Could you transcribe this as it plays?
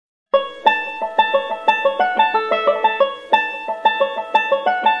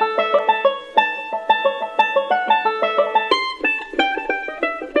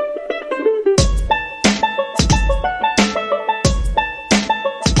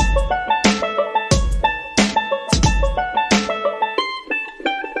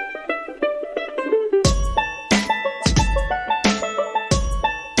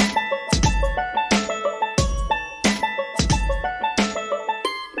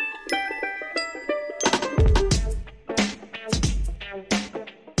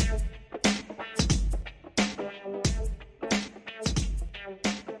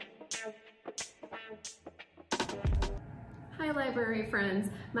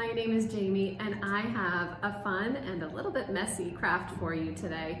friends. My name is Jamie and I have a fun and a little bit messy craft for you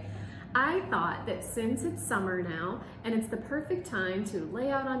today. I thought that since it's summer now and it's the perfect time to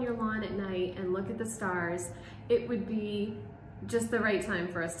lay out on your lawn at night and look at the stars, it would be just the right time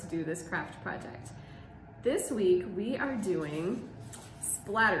for us to do this craft project. This week we are doing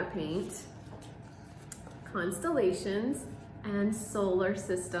splatter paint, constellations, and solar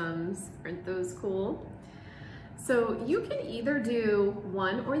systems. Aren't those cool? So you can either do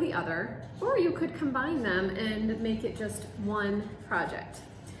one or the other, or you could combine them and make it just one project.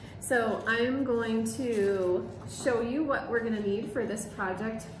 So I'm going to show you what we're going to need for this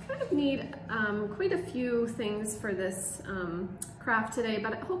project. Kind of need quite a few things for this craft today,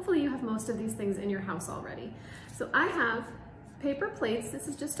 but hopefully you have most of these things in your house already. So I have paper plates. This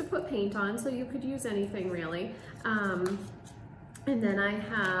is just to put paint on, so you could use anything really. And then I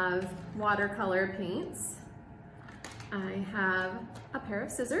have watercolor paints. I have a pair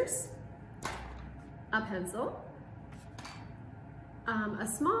of scissors, a pencil, a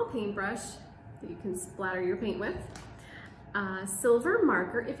small paintbrush that you can splatter your paint with, a silver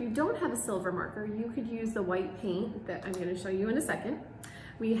marker. If you don't have a silver marker, you could use the white paint that I'm going to show you in a second.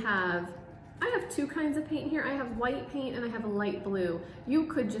 I have two kinds of paint here. I have white paint and I have a light blue. You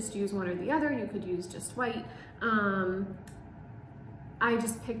could just use one or the other. You could use just white. I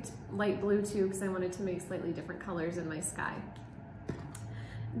just picked light blue too because I wanted to make slightly different colors in my sky.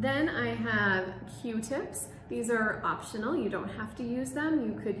 Then I have Q-tips. These are optional. You don't have to use them.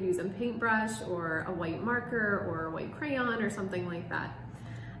 You could use a paintbrush or a white marker or a white crayon or something like that.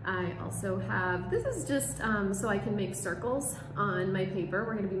 I also have, this is just so I can make circles on my paper.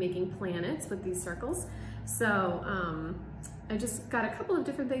 We're going to be making planets with these circles. So I just got a couple of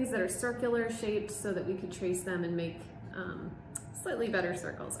different things that are circular shaped so that we could trace them and make slightly better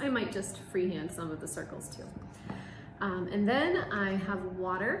circles. I might just freehand some of the circles too. And then I have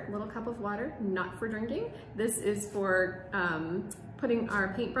water, a little cup of water, not for drinking. This is for putting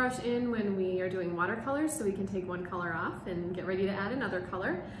our paintbrush in when we are doing watercolors so we can take one color off and get ready to add another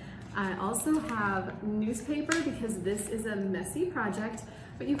color. I also have newspaper because this is a messy project,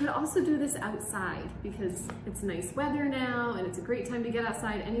 but you could also do this outside because it's nice weather now and it's a great time to get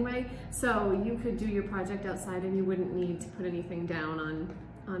outside anyway. So you could do your project outside and you wouldn't need to put anything down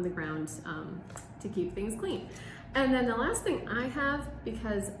on the ground to keep things clean. And then the last thing I have,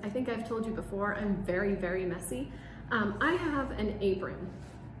 because I think I've told you before, I'm very, very messy. I have an apron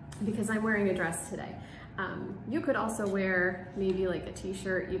because I'm wearing a dress today. You could also wear maybe like a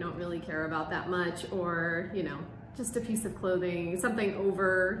t-shirt you don't really care about that much, or you know, just a piece of clothing, something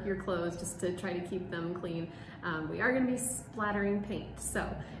over your clothes just to try to keep them clean. We are going to be splattering paint,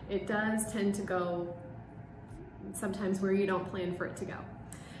 so it does tend to go sometimes where you don't plan for it to go.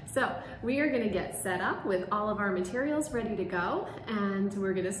 So we are going to get set up with all of our materials ready to go, and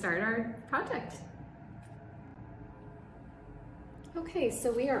we're going to start our project. Okay,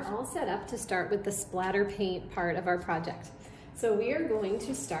 so we are all set up to start with the splatter paint part of our project. So we are going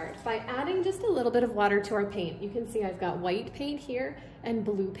to start by adding just a little bit of water to our paint. You can see I've got white paint here and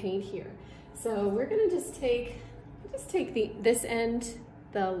blue paint here. So we're going to just take this end,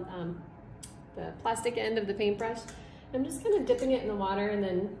 the plastic end of the paintbrush. I'm just kind of dipping it in the water and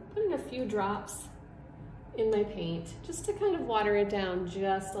then putting a few drops in my paint just to kind of water it down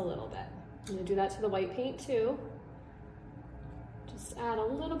just a little bit. I'm going to do that to the white paint too. Just add a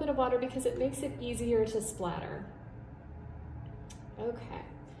little bit of water because it makes it easier to splatter. Okay,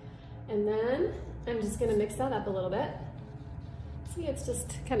 and then I'm just going to mix that up a little bit. See, it's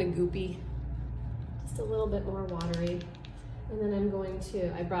just kind of goopy, just a little bit more watery. And then I'm going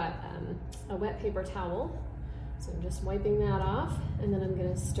to, I brought a wet paper towel. So I'm just wiping that off, and then I'm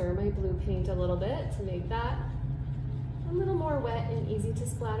going to stir my blue paint a little bit to make that a little more wet and easy to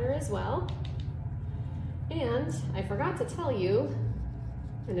splatter as well. And I forgot to tell you,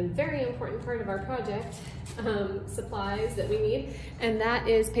 and a very important part of our project, supplies that we need, and that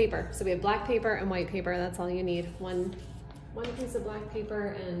is paper. So we have black paper and white paper. That's all you need. One piece of black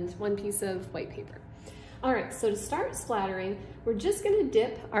paper and one piece of white paper. All right, so to start splattering, we're just going to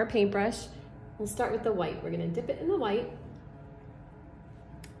dip our paintbrush. We'll start with the white. We're going to dip it in the white,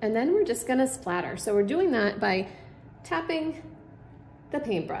 and then we're just going to splatter. So we're doing that by tapping the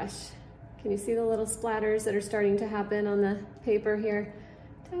paintbrush. Can you see the little splatters that are starting to happen on the paper here?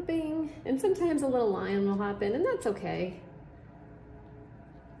 Tapping, and sometimes a little line will happen, and that's okay.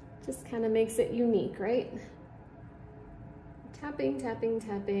 Just kind of makes it unique, right? Tapping, tapping,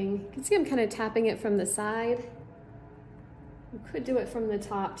 tapping. You can see I'm kind of tapping it from the side. You could do it from the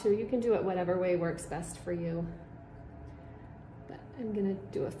top too. You can do it whatever way works best for you. But I'm gonna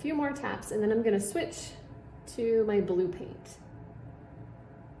do a few more taps and then I'm gonna switch to my blue paint.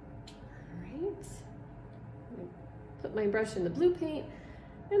 Put my brush in the blue paint,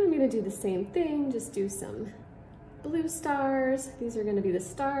 and I'm gonna do the same thing, just do some blue stars. These are gonna be the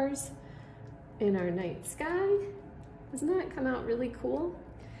stars in our night sky. Doesn't that come out really cool?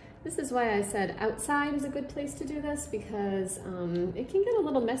 This is why I said outside is a good place to do this, because it can get a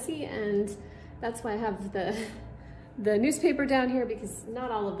little messy, and that's why I have the newspaper down here, because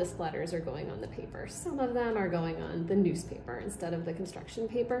not all of the splatters are going on the paper. Some of them are going on the newspaper instead of the construction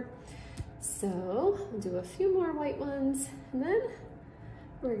paper. So we'll do a few more white ones, and then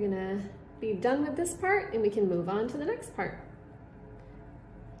we're gonna be done with this part and we can move on to the next part.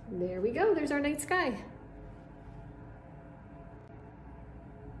 There we go, there's our night sky.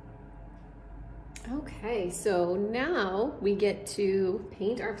 Okay, so now we get to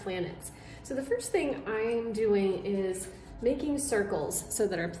paint our planets. So the first thing I'm doing is making circles so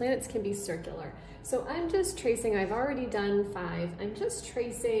that our planets can be circular. So I'm just tracing, I've already done 5, I'm just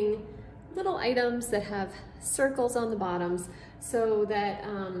tracing little items that have circles on the bottoms so that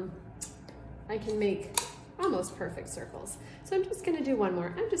I can make almost perfect circles. So I'm just gonna do one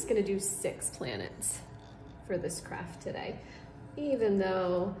more. I'm just gonna do 6 planets for this craft today, even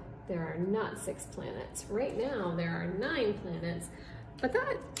though there are not 6 planets. Right now there are 9 planets, but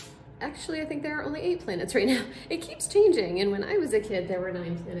that actually I think there are only 8 planets right now. It keeps changing, and when I was a kid there were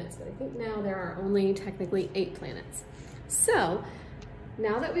 9 planets, but I think now there are only technically 8 planets. So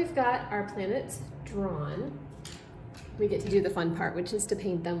now that we've got our planets drawn, we get to do the fun part, which is to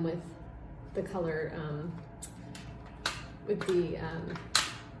paint them with the color, with the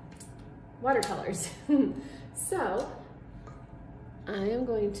watercolors. So I am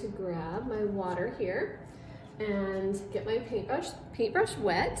going to grab my water here and get my paintbrush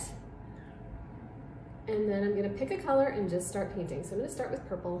wet, and then I'm gonna pick a color and just start painting. So I'm gonna start with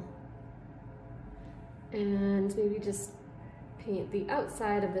purple and maybe just paint the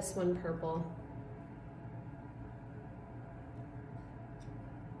outside of this one purple.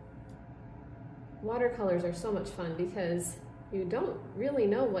 Watercolors are so much fun because you don't really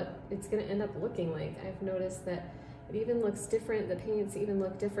know what it's going to end up looking like. I've noticed that it even looks different, the paints even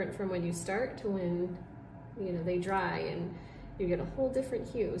look different from when you start to when, you know, they dry, and you get a whole different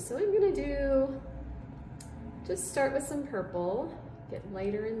hue. So I'm going to just start with some purple, get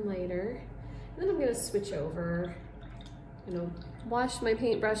lighter and lighter, and then I'm going to switch over, you know, wash my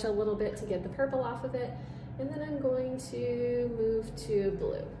paintbrush a little bit to get the purple off of it, and then I'm going to move to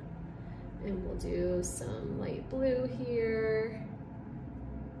blue. And we'll do some light blue here,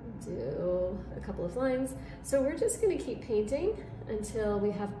 do a couple of lines. So we're just gonna keep painting until we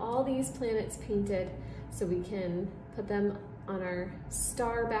have all these planets painted so we can put them on our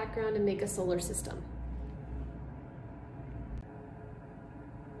star background and make a solar system.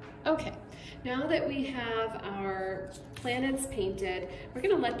 Okay, now that we have our planets painted, we're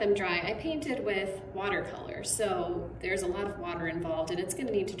gonna let them dry. I painted with watercolor, so there's a lot of water involved and it's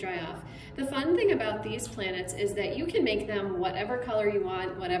gonna need to dry off. The fun thing about these planets is that you can make them whatever color you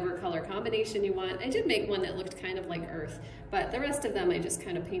want, whatever color combination you want. I did make one that looked kind of like Earth, but the rest of them I just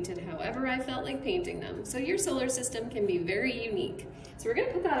kind of painted however I felt like painting them. So your solar system can be very unique. So we're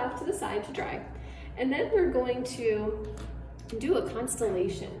gonna put that off to the side to dry. And then we're going to do a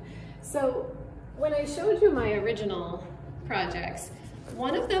constellation. So when I showed you my original projects,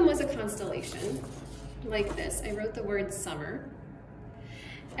 one of them was a constellation, like this. I wrote the word summer.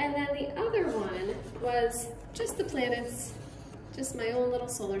 And then the other one was just the planets, just my own little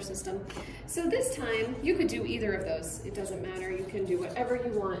solar system. So this time, you could do either of those. It doesn't matter, you can do whatever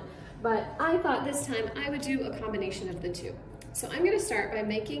you want. But I thought this time I would do a combination of the two. So I'm gonna start by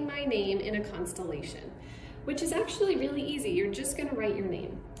making my name in a constellation, which is actually really easy. You're just gonna write your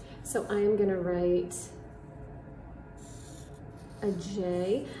name. So I'm gonna write a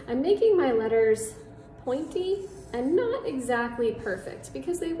J. I'm making my letters pointy and not exactly perfect,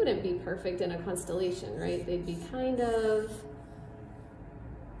 because they wouldn't be perfect in a constellation, right? They'd be kind of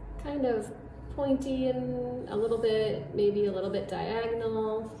pointy and a little bit, maybe a little bit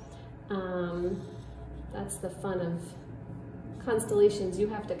diagonal. That's the fun of constellations. You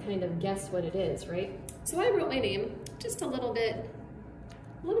have to kind of guess what it is, right? So I wrote my name just a little bit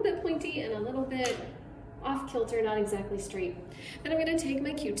pointy and a little bit off kilter, not exactly straight. Then I'm gonna take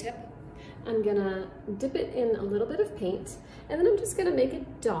my Q-tip, I'm gonna dip it in a little bit of paint, and then I'm just gonna make a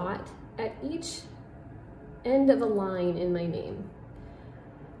dot at each end of a line in my name.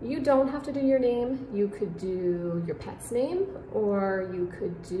 You don't have to do your name. You could do your pet's name, or you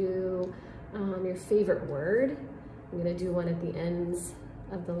could do your favorite word. I'm gonna do one at the ends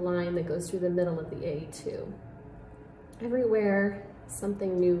of the line that goes through the middle of the A too. Everywhere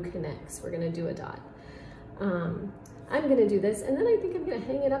something new connects, we're gonna do a dot. I'm gonna do this, and then I think I'm gonna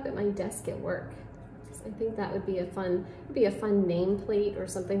hang it up at my desk at work. I think that would be a fun nameplate or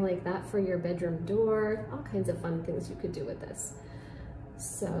something like that for your bedroom door. All kinds of fun things you could do with this.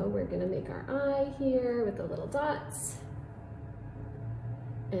 So we're gonna make our eye here with the little dots.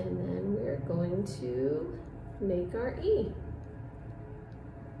 And then we're going to make our E.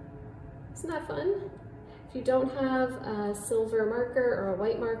 Isn't that fun? If you don't have a silver marker or a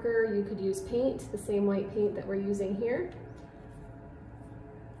white marker, you could use paint, the same white paint that we're using here.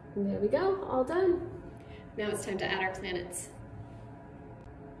 And there we go, all done. Now it's time to add our planets.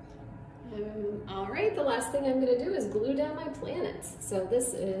 All right, the last thing I'm gonna do is glue down my planets. So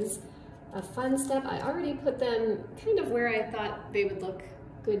this is a fun step. I already put them kind of where I thought they would look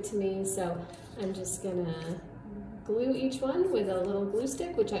good to me. So I'm just gonna glue each one with a little glue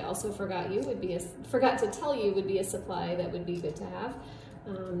stick, which I also forgot to tell you would be a supply that would be good to have.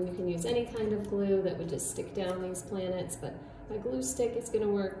 You can use any kind of glue that would just stick down these planets, but my glue stick is gonna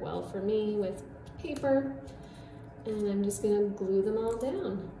work well for me with paper, and I'm just gonna glue them all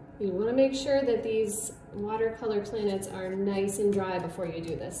down. You wanna make sure that these watercolor planets are nice and dry before you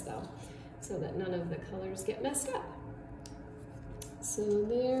do this though, so that none of the colors get messed up. So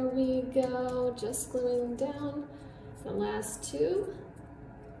there we go, just gluing down the last two.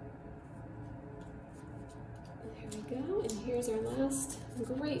 There we go, and here's our last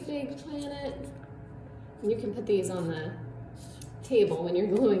great big planet. And you can put these on the table when you're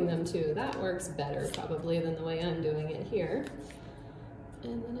gluing them too. That works better probably than the way I'm doing it here.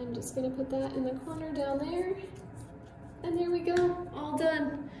 And then I'm just gonna put that in the corner down there. And there we go, all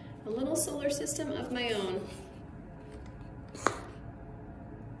done. A little solar system of my own.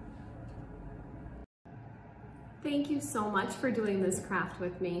 Thank you so much for doing this craft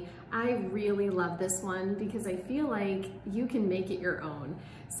with me. I really love this one because I feel like you can make it your own.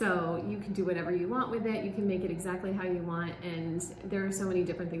 So you can do whatever you want with it, you can make it exactly how you want, and there are so many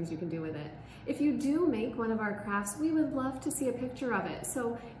different things you can do with it. If you do make one of our crafts, we would love to see a picture of it.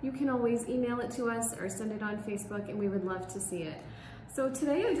 So you can always email it to us or send it on Facebook, and we would love to see it. So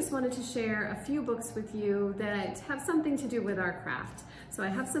today I just wanted to share a few books with you that have something to do with our craft. So I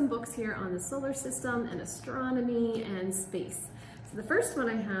have some books here on the solar system and astronomy and space. So the first one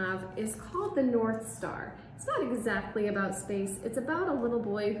I have is called The North Star. It's not exactly about space. It's about a little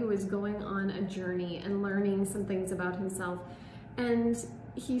boy who is going on a journey and learning some things about himself. And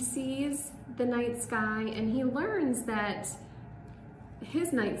he sees the night sky and he learns that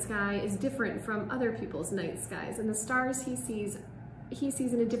his night sky is different from other people's night skies. And the stars he sees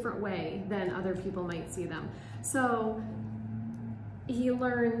in a different way than other people might see them. So he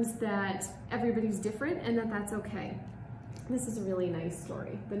learns that everybody's different and that that's okay. This is a really nice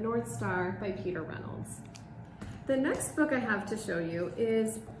story. The North Star by Peter Reynolds. The next book I have to show you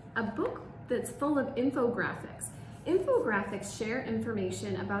is a book that's full of infographics. Infographics share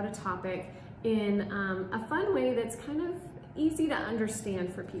information about a topic in a fun way that's kind of easy to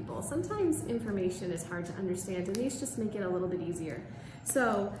understand for people. Sometimes information is hard to understand, and these just make it a little bit easier.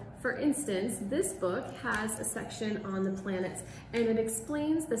 So, for instance, this book has a section on the planets, and it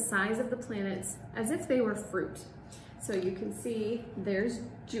explains the size of the planets as if they were fruit. So you can see there's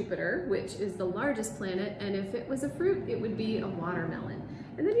Jupiter, which is the largest planet, and if it was a fruit, it would be a watermelon.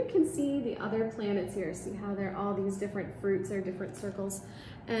 And then you can see the other planets here. See how they're all these different fruits or different circles.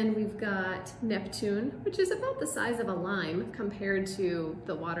 And we've got Neptune, which is about the size of a lime compared to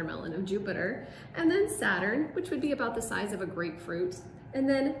the watermelon of Jupiter. And then Saturn, which would be about the size of a grapefruit. And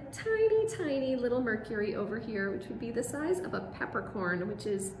then tiny, tiny little Mercury over here, which would be the size of a peppercorn, which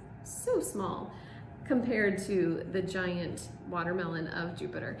is so small compared to the giant watermelon of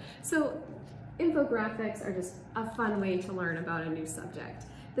Jupiter. So infographics are just a fun way to learn about a new subject.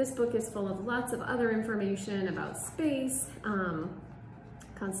 This book is full of lots of other information about space,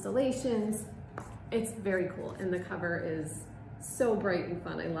 constellations. It's very cool, and the cover is so bright and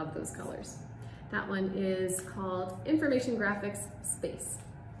fun. I love those colors. That one is called Information Graphics Space.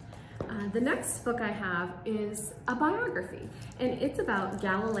 The next book I have is a biography, and it's about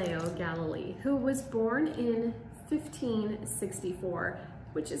Galileo Galilei, who was born in 1564,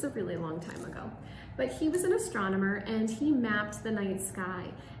 which is a really long time ago. But he was an astronomer and he mapped the night sky.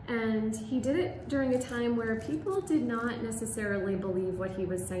 And he did it during a time where people did not necessarily believe what he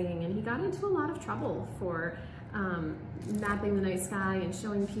was saying, and he got into a lot of trouble for mapping the night sky and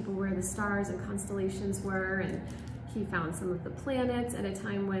showing people where the stars and constellations were. And he found some of the planets at a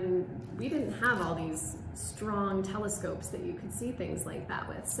time when we didn't have all these strong telescopes that you could see things like that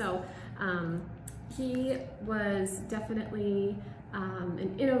with. So he was definitely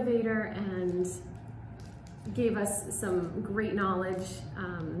an innovator and gave us some great knowledge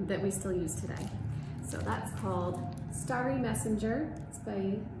that we still use today. So that's called Starry Messenger. It's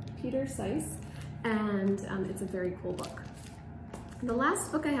by Peter Seiss, and it's a very cool book. The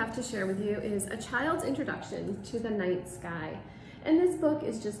last book I have to share with you is A Child's Introduction to the Night Sky. And this book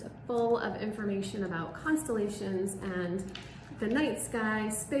is just full of information about constellations and the night sky,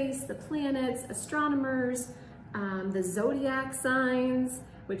 space, the planets, astronomers, the zodiac signs,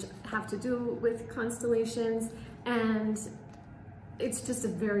 which have to do with constellations. And it's just a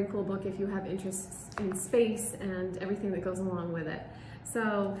very cool book if you have interests in space and everything that goes along with it.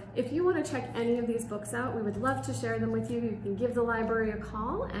 So if you want to check any of these books out, we would love to share them with you. You can give the library a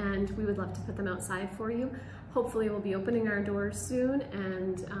call and we would love to put them outside for you. Hopefully we'll be opening our doors soon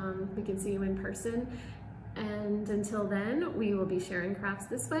and we can see you in person. And until then, we will be sharing crafts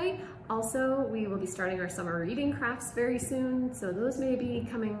this way. Also, we will be starting our summer reading crafts very soon. So those may be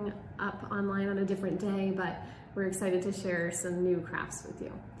coming up online on a different day, but we're excited to share some new crafts with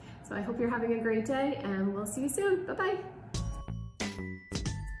you. So I hope you're having a great day and we'll see you soon. Bye-bye.